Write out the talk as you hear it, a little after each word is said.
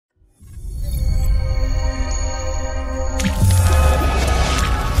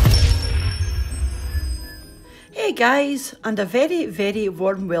Hi guys, and a very, very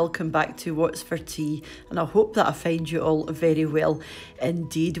warm welcome back to What's for Tea, and I hope that I find you all very well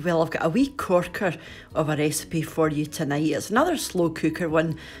indeed. Well, I've got a wee corker of a recipe for you tonight. It's another slow cooker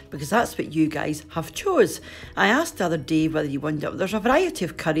one because that's what you guys have chose. I asked the other day whether you wanted, there's a variety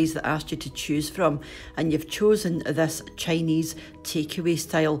of curries that I asked you to choose from, and you've chosen this Chinese takeaway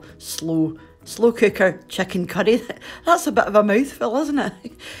style slow cooker chicken curry. That's a bit of a mouthful, isn't it?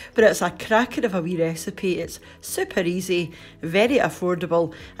 But it's a cracker of a wee recipe. It's super easy, very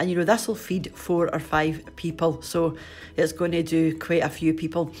affordable, and you know, this will feed 4 or 5 people, so it's going to do quite a few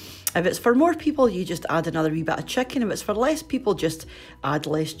people. If it's for more people, you just add another wee bit of chicken. If it's for less people, just add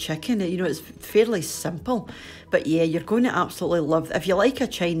less chicken. You know, it's fairly simple. But yeah, you're going to absolutely love, if you like a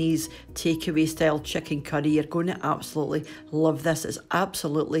Chinese takeaway style chicken curry, you're going to absolutely love this. It's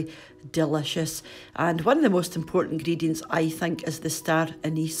absolutely delicious. And one of the most important ingredients, I think, is the star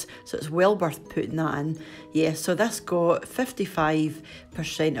anise. So it's well worth putting that in. Yeah, so this got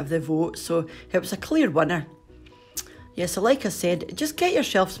 55% of the vote. So it was a clear winner. Yeah, so like I said, just get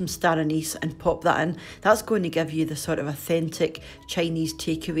yourself some star anise and pop that in. That's going to give you the sort of authentic Chinese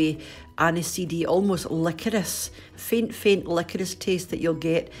takeaway aniseedy, almost licorice, faint licorice taste that you'll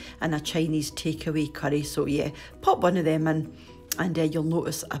get in a Chinese takeaway curry. So yeah, pop one of them in, and you'll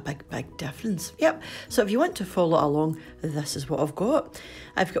notice a big difference. Yep, so if you want to follow along, this is what I've got.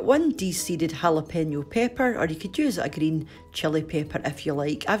 I've got 1 de-seeded jalapeno pepper, or you could use a green chilli pepper if you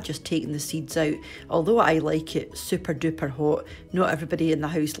like. I've just taken the seeds out, although I like it super duper hot. Not everybody in the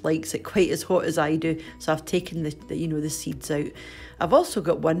house likes it quite as hot as I do, so I've taken the seeds out. I've also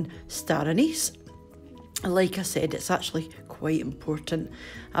got 1 star anise. Like I said, it's actually quite important.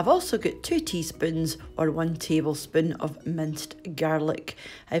 I've also got 2 teaspoons or 1 tablespoon of minced garlic.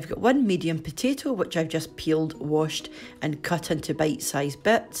 I've got 1 medium potato, which I've just peeled, washed and cut into bite-sized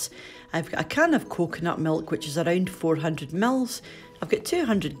bits. I've got a can of coconut milk, which is around 400 mils. I've got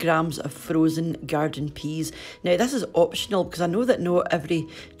 200 grams of frozen garden peas. Now this is optional because I know that not every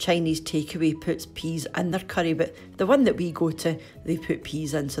Chinese takeaway puts peas in their curry, but the one that we go to, they put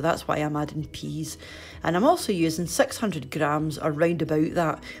peas in, so that's why I'm adding peas. And I'm also using 600 grams or round about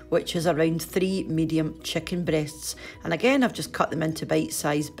that, which is around 3 medium chicken breasts. And again, I've just cut them into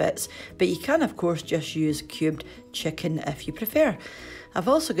bite-sized bits, but you can of course just use cubed chicken if you prefer. I've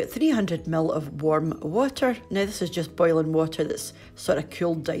also got 300 ml of warm water. Now this is just boiling water that's sort of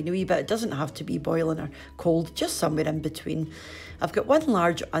cooled down a wee bit. It doesn't have to be boiling or cold, just somewhere in between. I've got 1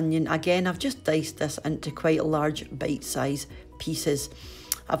 large onion. Again, I've just diced this into quite large bite-sized pieces.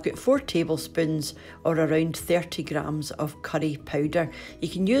 I've got 4 tablespoons or around 30 grams of curry powder. You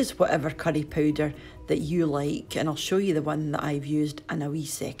can use whatever curry powder that you like, and I'll show you the one that I've used in a wee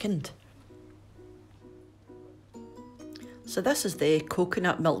second. So this is the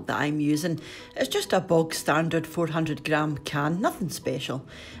coconut milk that I'm using. It's just a bog standard 400 gram can, nothing special.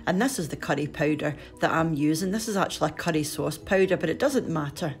 And this is the curry powder that I'm using. This is actually a curry sauce powder, but it doesn't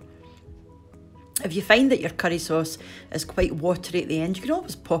matter. If you find that your curry sauce is quite watery at the end, you can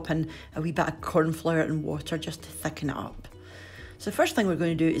always pop in a wee bit of corn flour and water just to thicken it up. So the first thing we're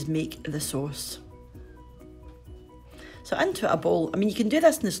going to do is make the sauce. So into a bowl, I mean, you can do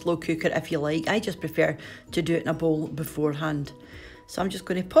this in the slow cooker if you like. I just prefer to do it in a bowl beforehand. So I'm just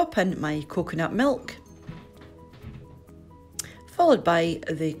going to pop in my coconut milk, followed by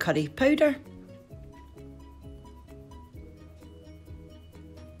the curry powder.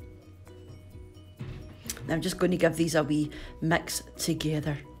 And I'm just going to give these a wee mix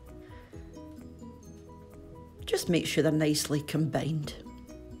together. Just make sure they're nicely combined.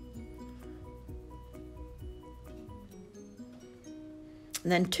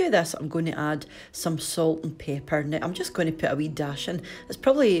 And then to this, I'm going to add some salt and pepper. Now, I'm just going to put a wee dash in. It's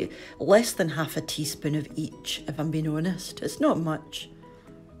probably less than half a teaspoon of each, if I'm being honest. It's not much.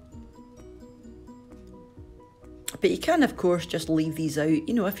 But you can, of course, just leave these out.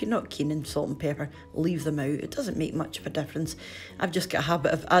 You know, if you're not keen on salt and pepper, leave them out. It doesn't make much of a difference. I've just got a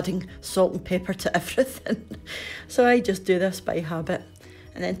habit of adding salt and pepper to everything. So I just do this by habit.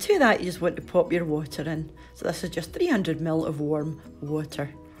 And then to that, you just want to pop your water in. So this is just 300 ml of warm water.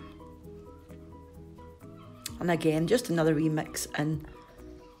 And again, just another wee mix in.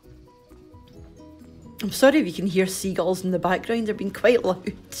 I'm sorry if you can hear seagulls in the background, they're being quite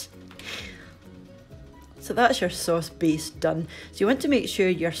loud. So that's your sauce base done. So you want to make sure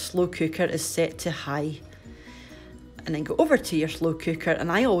your slow cooker is set to high. And then go over to your slow cooker,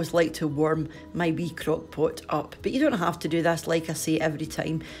 and I always like to warm my wee crock pot up, but you don't have to do this, like I say, every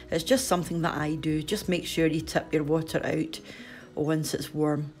time. It's just something that I do. Just make sure you tip your water out once it's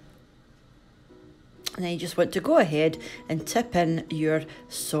warm. And then you just want to go ahead and tip in your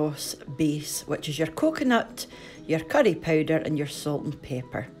sauce base, which is your coconut, your curry powder and your salt and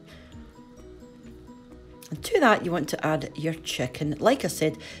pepper. And to that you want to add your chicken. Like I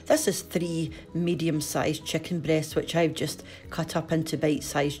said, this is 3 medium-sized chicken breasts, which I've just cut up into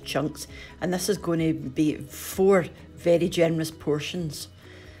bite-sized chunks. And this is going to be 4 very generous portions.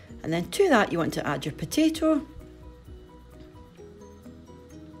 And then to that you want to add your potato.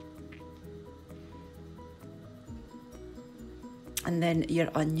 And then your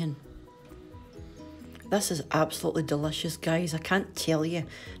onion. This is absolutely delicious, guys. I can't tell you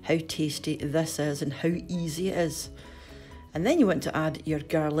how tasty this is and how easy it is. And then you want to add your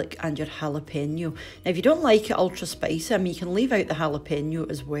garlic and your jalapeno. Now, if you don't like it ultra spicy, I mean, you can leave out the jalapeno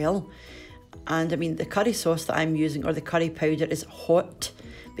as well. And I mean, the curry sauce that I'm using, or the curry powder, is hot.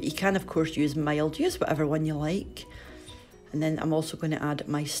 But you can, of course, use mild. Use whatever one you like. And then I'm also going to add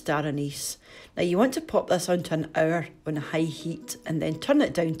my star anise. Now you want to pop this onto an hour on a high heat and then turn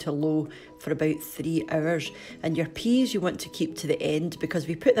it down to low for about 3 hours. And your peas you want to keep to the end, because if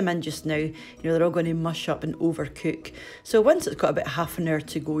we put them in just now, you know, they're all going to mush up and overcook. So once it's got about half an hour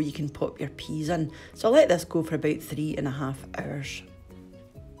to go, you can pop your peas in. So I'll let this go for about 3.5 hours.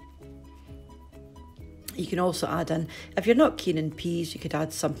 You can also add in, if you're not keen on peas, you could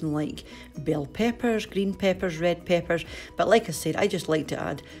add something like bell peppers, green peppers, red peppers. But like I said, I just like to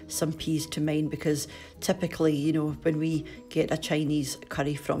add some peas to mine, because typically, you know, when we get a Chinese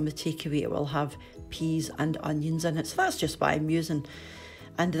curry from the takeaway, it will have peas and onions in it. So that's just what I'm using.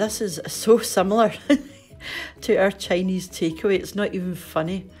 And this is so similar to our Chinese takeaway. It's not even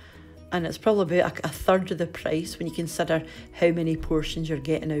funny. And it's probably about a third of the price when you consider how many portions you're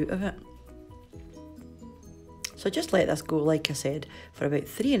getting out of it. So just let this go, like I said, for about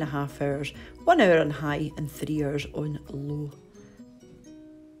 3.5 hours, 1 hour on high and 3 hours on low.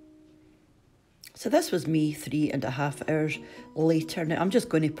 So this was me 3.5 hours later. Now I'm just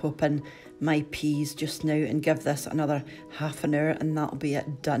going to pop in my peas just now and give this another half an hour, and that'll be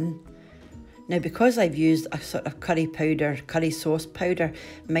it done. Now, because I've used a sort of curry powder, curry sauce powder,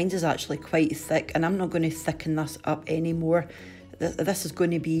 mine is actually quite thick, and I'm not going to thicken this up anymore. This is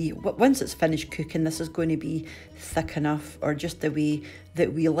going to be, once it's finished cooking, this is going to be thick enough, or just the way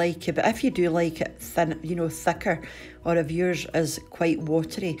that we like it. But if you do like it thin, you know, thicker, or if yours is quite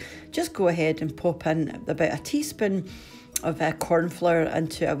watery, just go ahead and pop in about a teaspoon of corn flour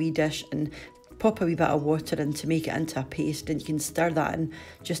into a wee dish and pop a wee bit of water in to make it into a paste, and you can stir that in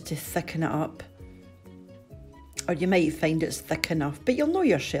just to thicken it up. Or you might find it's thick enough, but you'll know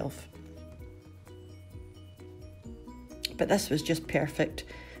yourself. But this was just perfect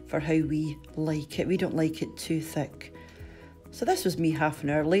for how we like it. We don't like it too thick. So this was me half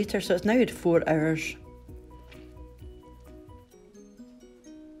an hour later, so it's now at 4 hours.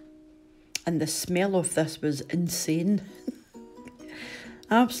 And the smell of this was insane.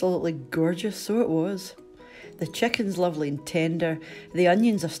 Absolutely gorgeous, so it was. The chicken's lovely and tender. The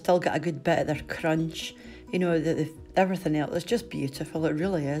onions have still got a good bit of their crunch. You know, everything else is just beautiful, it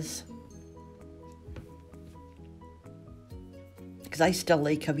really is. Because I still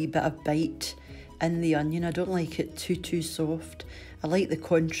like a wee bit of bite in the onion. I don't like it too soft. I like the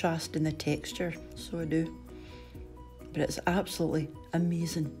contrast in the texture, so I do. But it's absolutely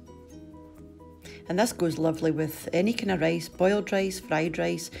amazing. And this goes lovely with any kind of rice, boiled rice, fried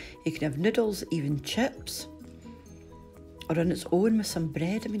rice. You can have noodles, even chips. Or on its own with some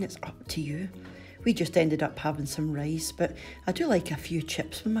bread. I mean, it's up to you. We just ended up having some rice, but I do like a few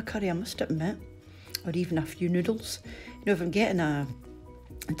chips with my curry, I must admit. Or even a few noodles. You know, if I'm getting a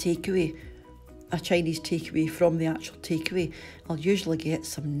takeaway, a Chinese takeaway from the actual takeaway, I'll usually get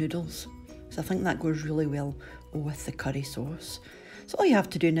some noodles. So I think that goes really well with the curry sauce. So all you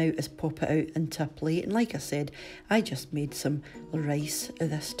have to do now is pop it out into a plate. And like I said, I just made some rice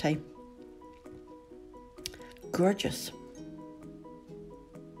this time. Gorgeous.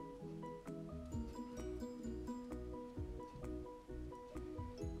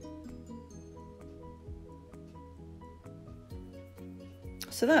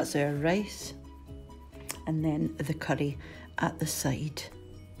 So that's our rice, and then the curry at the side.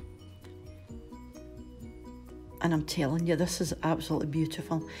 And I'm telling you, this is absolutely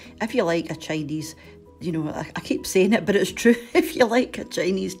beautiful. If you like a Chinese, you know, I keep saying it, but it's true. If you like a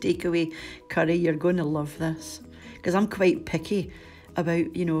Chinese takeaway curry, you're going to love this. Because I'm quite picky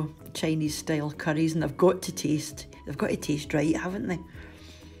about, you know, Chinese style curries, and they've got to taste right, haven't they?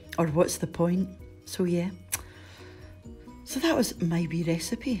 Or what's the point? So yeah. So that was my wee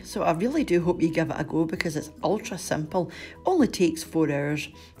recipe. So I really do hope you give it a go, because it's ultra simple. Only takes 4 hours.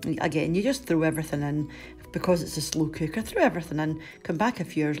 And again, you just throw everything in. because it's a slow cooker. Throw everything in, come back a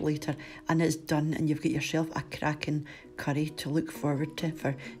few hours later and it's done, and you've got yourself a cracking curry to look forward to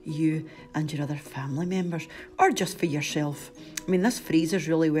for you and your other family members, or just for yourself. I mean, this freezes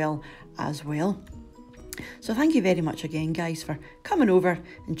really well as well. So thank you very much again, guys, for coming over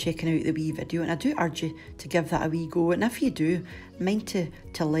and checking out the wee video, and I do urge you to give that a wee go, and if you do, mind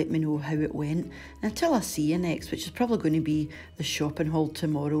to let me know how it went. And until I see you next, which is probably going to be the shopping haul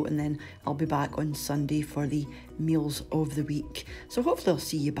tomorrow, and then I'll be back on Sunday for the meals of the week, so hopefully I'll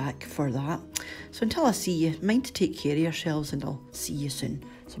see you back for that. So until I see you, mind to take care of yourselves, and I'll see you soon.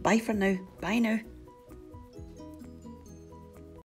 So bye for now. Bye now.